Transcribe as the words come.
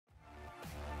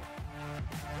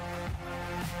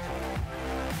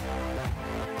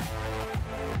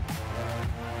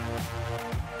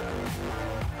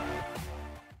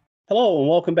Hello and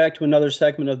welcome back to another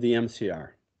segment of the MCR.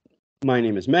 My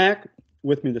name is Mac.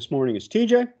 With me this morning is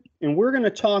TJ, and we're going to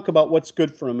talk about what's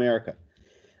good for America.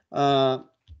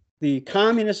 The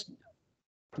communist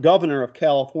governor of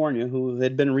California, who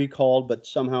had been recalled but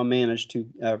somehow managed to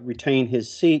retain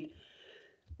his seat,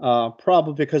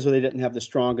 probably because they didn't have the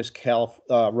strongest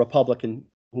Republican,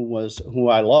 who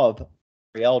I love,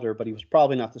 the elder, but he was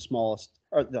probably not the smallest,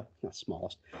 or not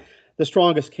smallest, the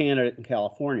strongest candidate in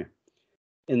California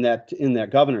in that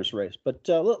governor's race. But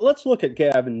let's look at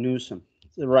Gavin Newsom,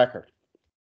 the record.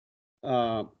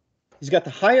 He's got the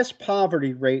highest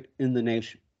poverty rate in the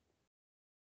nation.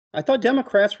 I thought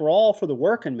Democrats were all for the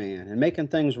working man and making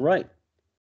things right.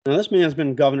 Now, this man's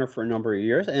been governor for a number of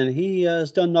years, and he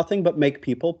has done nothing but make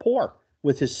people poor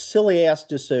with his silly-ass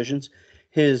decisions,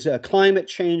 his climate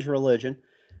change religion,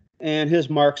 and his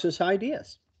Marxist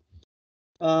ideas.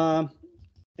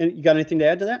 And you got anything to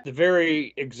add to that? The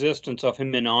very existence of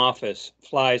him in office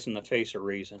flies in the face of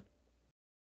reason.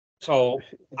 So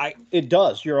it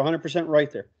does. You're 100%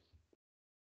 right there.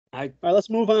 All right,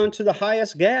 let's move on to the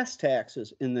highest gas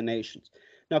taxes in the nation.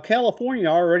 Now, California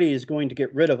already is going to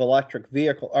get rid of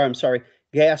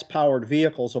gas-powered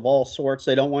vehicles of all sorts.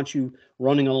 They don't want you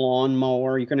running a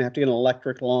lawnmower. You're going to have to get an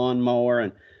electric lawnmower,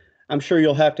 and I'm sure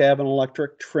you'll have to have an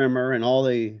electric trimmer and all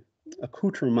the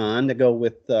accoutrement to go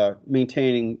with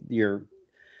maintaining your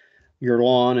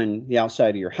lawn and the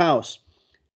outside of your house.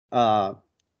 But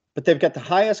they've got the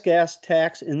highest gas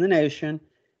tax in the nation,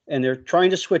 and they're trying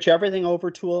to switch everything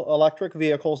over to electric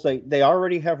vehicles. They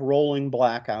already have rolling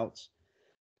blackouts.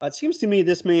 It seems to me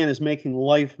this man is making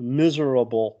life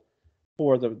miserable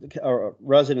for the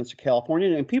residents of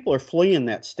California, and people are fleeing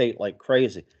that state like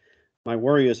crazy. My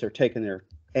worry is they're taking their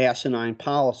asinine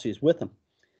policies with them.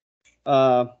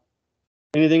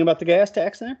 Anything about the gas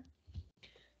tax there?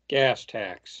 Gas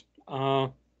tax.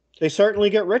 They certainly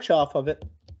get rich off of it.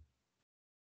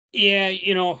 Yeah,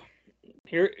 here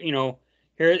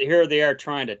they are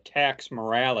trying to tax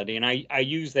morality, and I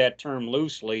use that term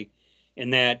loosely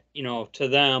in that, to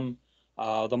them,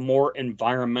 the more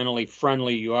environmentally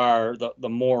friendly you are, the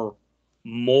more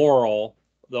moral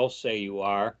they'll say you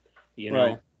are,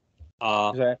 Right.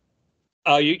 Exactly.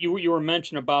 You were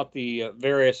mentioning about the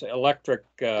various electric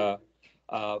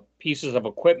pieces of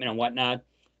equipment and whatnot.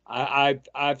 I've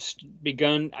just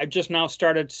now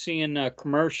started seeing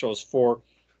commercials for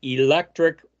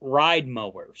electric ride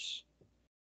mowers.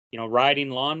 Riding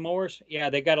lawnmowers. Yeah,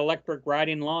 they got electric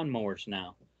riding lawnmowers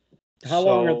now. How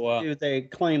long do they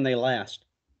claim they last?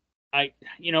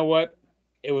 You know what?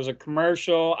 It was a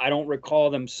commercial. I don't recall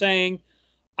them saying.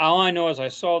 All I know is I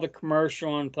saw the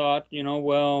commercial and thought,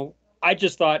 well, I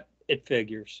just thought it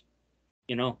figures.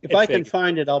 If I can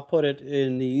find it, I'll put it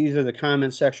in either the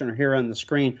comment section or here on the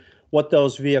screen what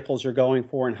those vehicles are going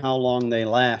for and how long they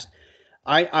last.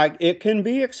 It can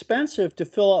be expensive to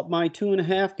fill up my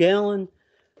 2.5 gallon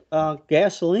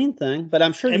gasoline thing, but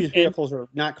I'm sure these vehicles are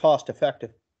not cost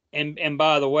effective. And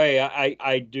by the way,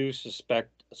 I do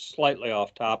suspect, slightly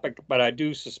off topic, but I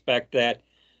do suspect that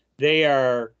they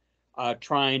are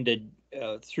trying to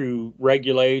through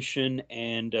regulation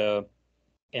and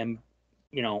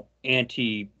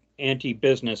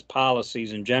anti-business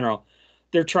policies in general,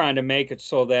 they're trying to make it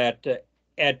so that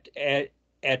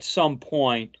at some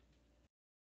point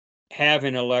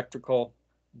having electrical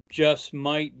just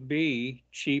might be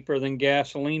cheaper than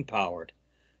gasoline powered.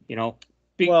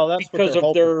 Well, that's because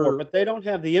what they're hoping for, but they don't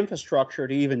have the infrastructure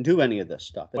to even do any of this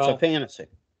stuff. It's a fantasy.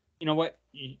 You know what?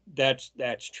 That's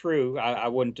true. I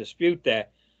wouldn't dispute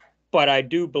that. But I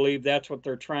do believe that's what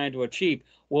they're trying to achieve.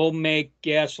 We'll make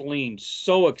gasoline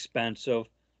so expensive,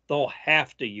 they'll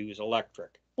have to use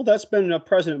electric. Well, that's been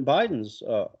President Biden's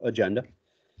agenda.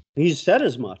 He's said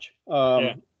as much.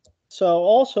 Yeah. So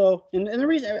also, and the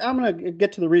reason, I'm going to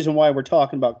get to the reason why we're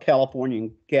talking about California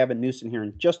and Gavin Newsom here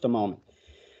in just a moment.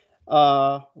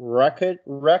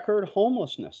 Record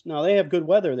homelessness. Now, they have good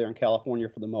weather there in California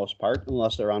for the most part,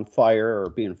 unless they're on fire or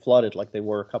being flooded like they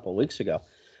were a couple of weeks ago.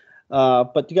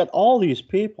 But you got all these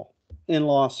people in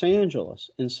Los Angeles,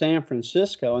 in San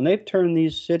Francisco, and they've turned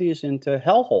these cities into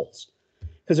hellholes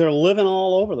because they're living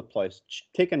all over the place,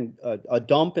 taking a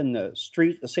dump in the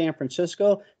street of San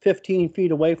Francisco, 15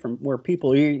 feet away from where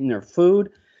people are eating their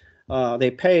food.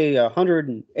 They pay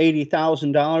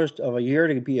 $180,000 of a year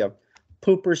to be a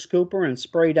pooper scooper and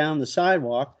spray down the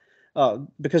sidewalk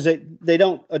because they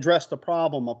don't address the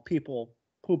problem of people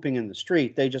pooping in the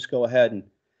street. They just go ahead and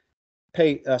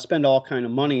spend all kind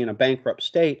of money in a bankrupt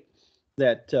state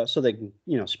that so they can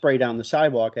spray down the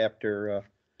sidewalk after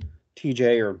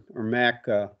TJ or Mac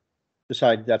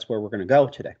decide that's where we're going to go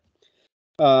today.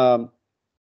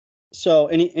 So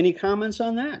any comments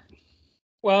on that?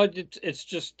 Well, it's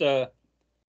just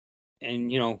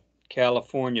and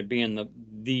California being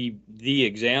the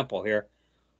example here,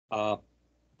 uh,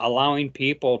 allowing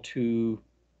people to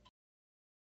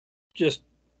just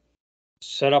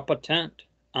set up a tent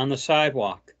on the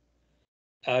sidewalk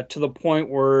to the point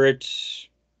where it's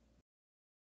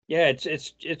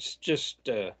just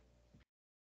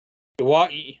walk.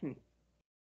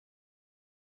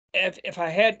 If I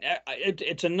had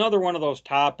it's another one of those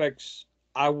topics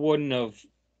I wouldn't have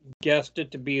guessed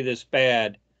it to be this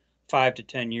bad 5 to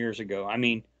 10 years ago. I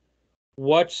mean,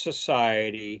 what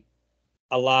society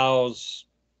allows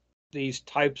these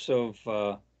types of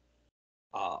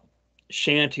uh,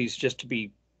 shanties just to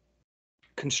be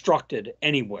constructed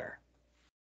anywhere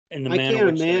in the I manner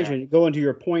can't which they are? imagine, going to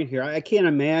your point here, I can't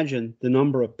imagine the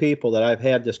number of people that I've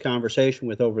had this conversation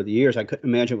with over the years. I couldn't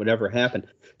imagine it would ever happen,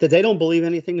 that they don't believe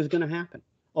anything is going to happen.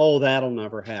 Oh, that'll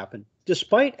never happen,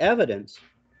 despite evidence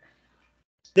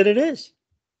that it is.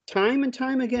 Time and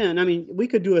time again. I mean, we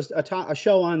could do a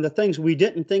show on the things we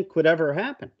didn't think could ever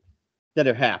happen that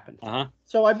have happened. Uh-huh.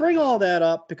 So I bring all that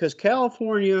up because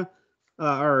California,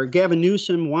 or Gavin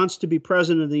Newsom, wants to be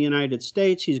president of the United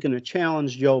States. He's going to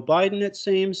challenge Joe Biden, it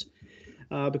seems,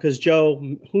 because Joe,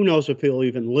 who knows if he'll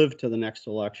even live to the next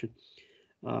election.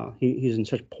 He's in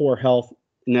such poor health,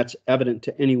 and that's evident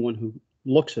to anyone who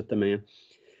looks at the man.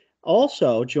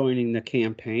 Also joining the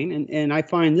campaign, and I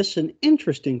find this an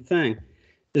interesting thing,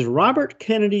 is Robert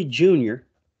Kennedy Jr.,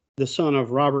 the son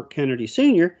of Robert Kennedy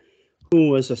Sr., who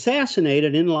was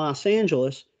assassinated in Los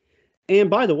Angeles. And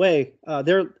by the way, I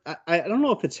don't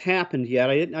know if it's happened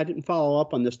yet. I didn't follow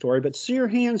up on this story, but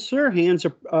Sirhan,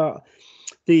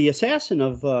 the assassin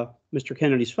of Mr.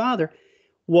 Kennedy's father,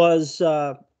 was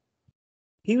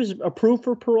he was approved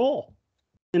for parole,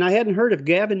 and I hadn't heard if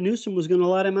Gavin Newsom was going to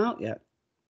let him out yet.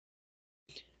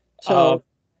 So, I'm sorry.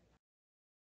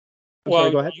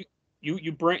 Well, Go ahead.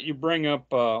 you bring up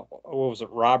what was it,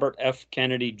 Robert F.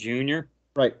 Kennedy Jr.?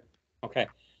 Right. Okay.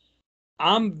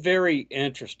 I'm very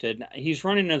interested. He's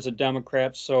running as a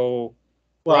Democrat, so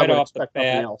Well, I right would off the expect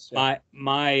nothing bat, else. Yeah.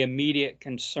 my immediate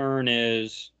concern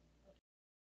is,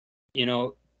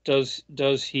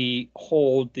 does he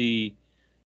hold the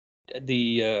uh,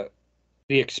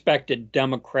 the expected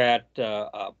Democrat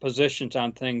positions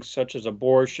on things such as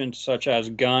abortion, such as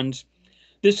guns?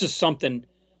 This is something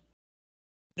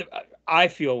that I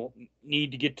feel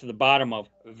need to get to the bottom of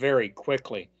very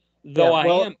quickly. Yeah. Though I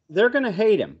Well, am, they're going to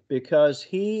hate him because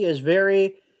he is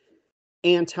very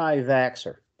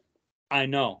anti-vaxxer. I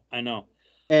know.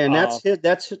 And Uh,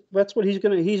 that's what he's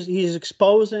going to he's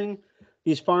exposing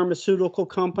these pharmaceutical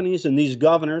companies and these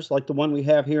governors like the one we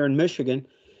have here in Michigan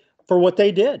for what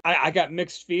they did. I got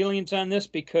mixed feelings on this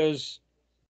because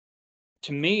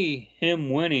to me,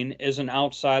 him winning isn't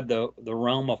outside the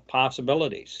realm of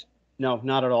possibilities. No,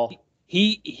 not at all.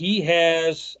 He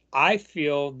has. I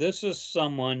feel this is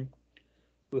someone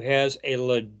who has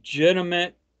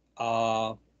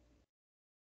uh,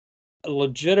 a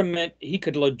legitimate. He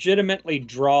could legitimately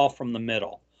draw from the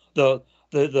middle, the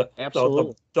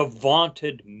Absolutely. the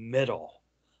vaunted middle.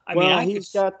 I mean, Well, I could.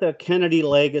 he's got the Kennedy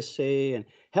legacy, and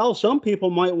hell, some people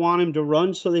might want him to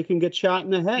run so they can get shot in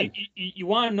the You, head. you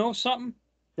want to know something?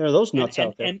 There are those And nuts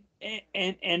out there.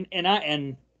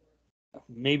 and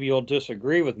maybe you'll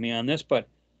disagree with me on this, but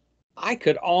I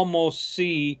could almost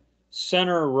see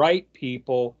center right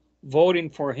people voting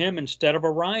for him instead of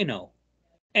a rhino.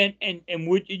 And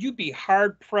would you be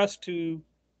hard pressed to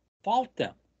fault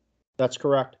them? That's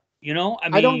correct. I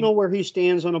I don't know mean, where he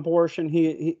stands on abortion.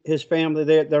 His family,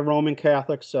 they're Roman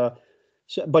Catholics.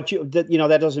 But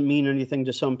that doesn't mean anything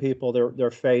to some people.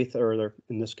 Their faith, or their,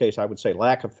 in this case, I would say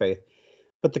lack of faith.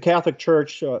 But the Catholic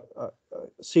Church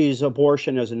sees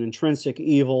abortion as an intrinsic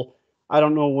evil. I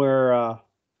don't know where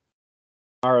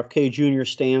RFK Jr.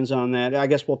 stands on that. I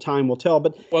guess time will tell.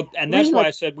 But well, and the that's reason why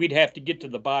I said we'd have to get to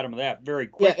the bottom of that very yeah,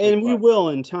 quickly. and we But will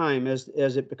in time as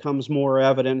it becomes more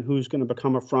evident who's going to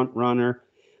become a front runner.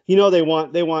 They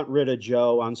want rid of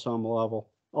Joe on some level,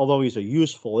 although he's a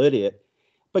useful idiot.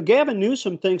 But Gavin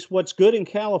Newsom thinks what's good in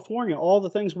California, all the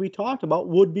things we talked about,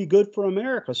 would be good for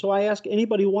America. So I ask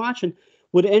anybody watching,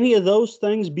 would any of those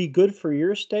things be good for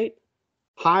your state?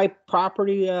 High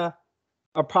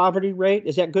a poverty rate,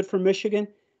 is that good for Michigan?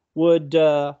 Would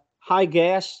high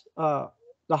gas, the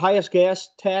highest gas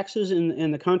taxes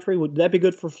in the country, would that be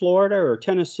good for Florida or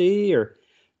Tennessee or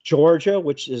Georgia,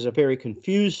 which is a very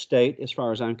confused state as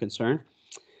far as I'm concerned?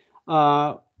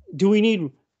 Uh, do we need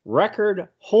record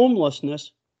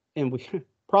homelessness? And we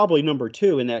probably number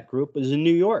two in that group is in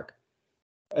New York,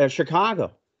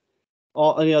 Chicago,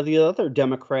 all the other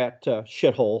Democrat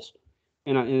shitholes.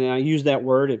 and I use that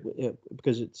word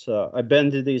because it's I've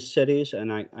been to these cities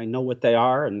and I know what they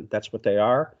are, and that's what they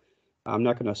are. I'm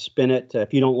not going to spin it.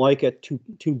 If you don't like it,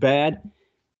 too bad.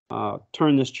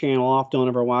 Turn this channel off. Don't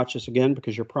ever watch this again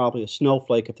because you're probably a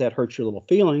snowflake if that hurts your little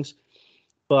feelings.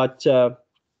 But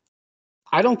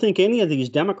I don't think any of these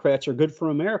Democrats are good for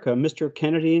America, Mr.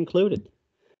 Kennedy included.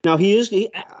 Now,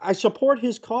 I support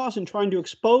his cause in trying to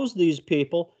expose these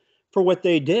people for what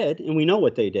they did, and we know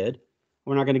what they did.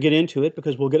 We're not going to get into it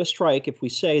because we'll get a strike if we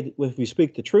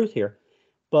speak the truth here.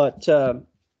 But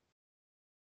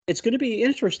it's going to be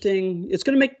interesting. It's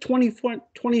going to make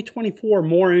 2024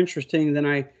 more interesting than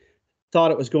I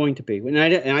thought it was going to be. And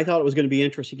I thought it was going to be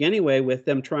interesting anyway, with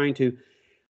them trying to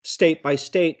state by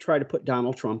state try to put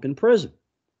Donald Trump in prison.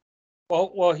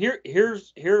 Well,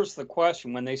 here's the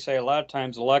question. When they say a lot of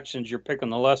times elections, you're picking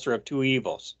the lesser of two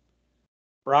evils: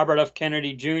 Robert F.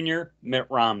 Kennedy Jr., Mitt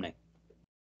Romney.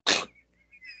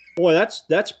 Boy,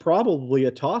 that's probably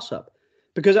a toss-up,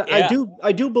 because I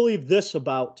do believe this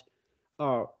about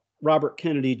Robert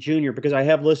Kennedy Jr., because I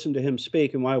have listened to him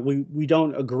speak, and while we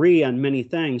don't agree on many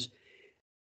things,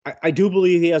 I do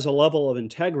believe he has a level of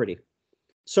integrity,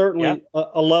 certainly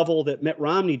a level that Mitt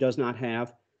Romney does not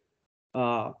have,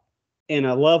 and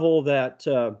a level that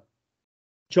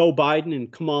Joe Biden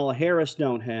and Kamala Harris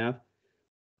don't have.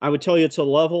 I would tell you it's a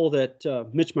level that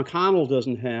Mitch McConnell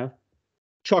doesn't have.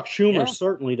 Chuck Schumer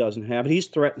certainly doesn't have it. He's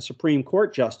threatened Supreme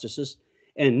Court justices,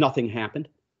 and nothing happened.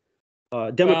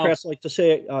 Democrats like to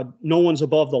say no one's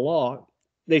above the law.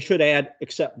 They should add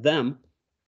except them.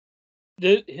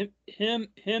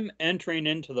 Him entering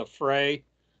into the fray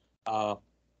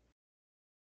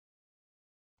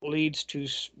leads to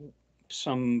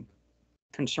some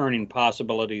concerning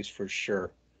possibilities for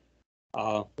sure.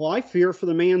 Well, I fear for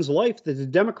the man's life that the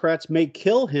Democrats may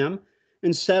kill him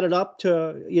and set it up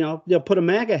to, they'll put a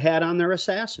MAGA hat on their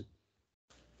assassin.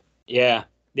 Yeah.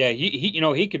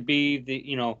 He could be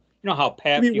the, how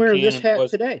Pat Buchanan wearing this hat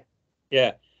was today.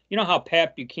 Yeah. You know how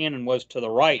Pat Buchanan was to the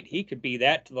right. He could be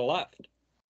that to the left.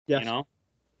 Yes.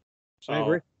 So, I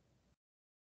agree.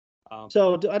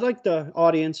 So I'd like the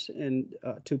audience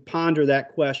to ponder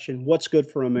that question: what's good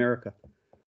for America?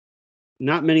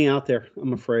 Not many out there,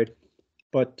 I'm afraid.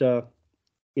 But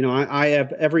I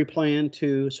have every plan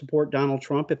to support Donald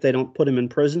Trump if they don't put him in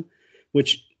prison.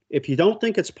 Which, if you don't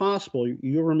think it's possible,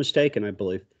 you were mistaken. I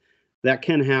believe that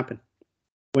can happen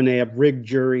when they have rigged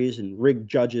juries and rigged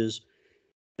judges.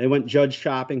 They went judge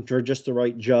shopping for just the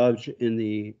right judge in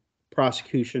the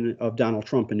prosecution of Donald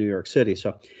Trump in New York City.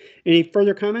 So, any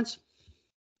further comments?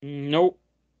 Nope.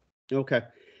 Okay.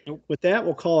 Nope. With that,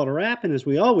 we'll call it a wrap. And as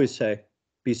we always say,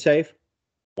 be safe,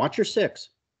 watch your six,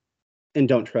 and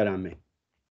don't tread on me.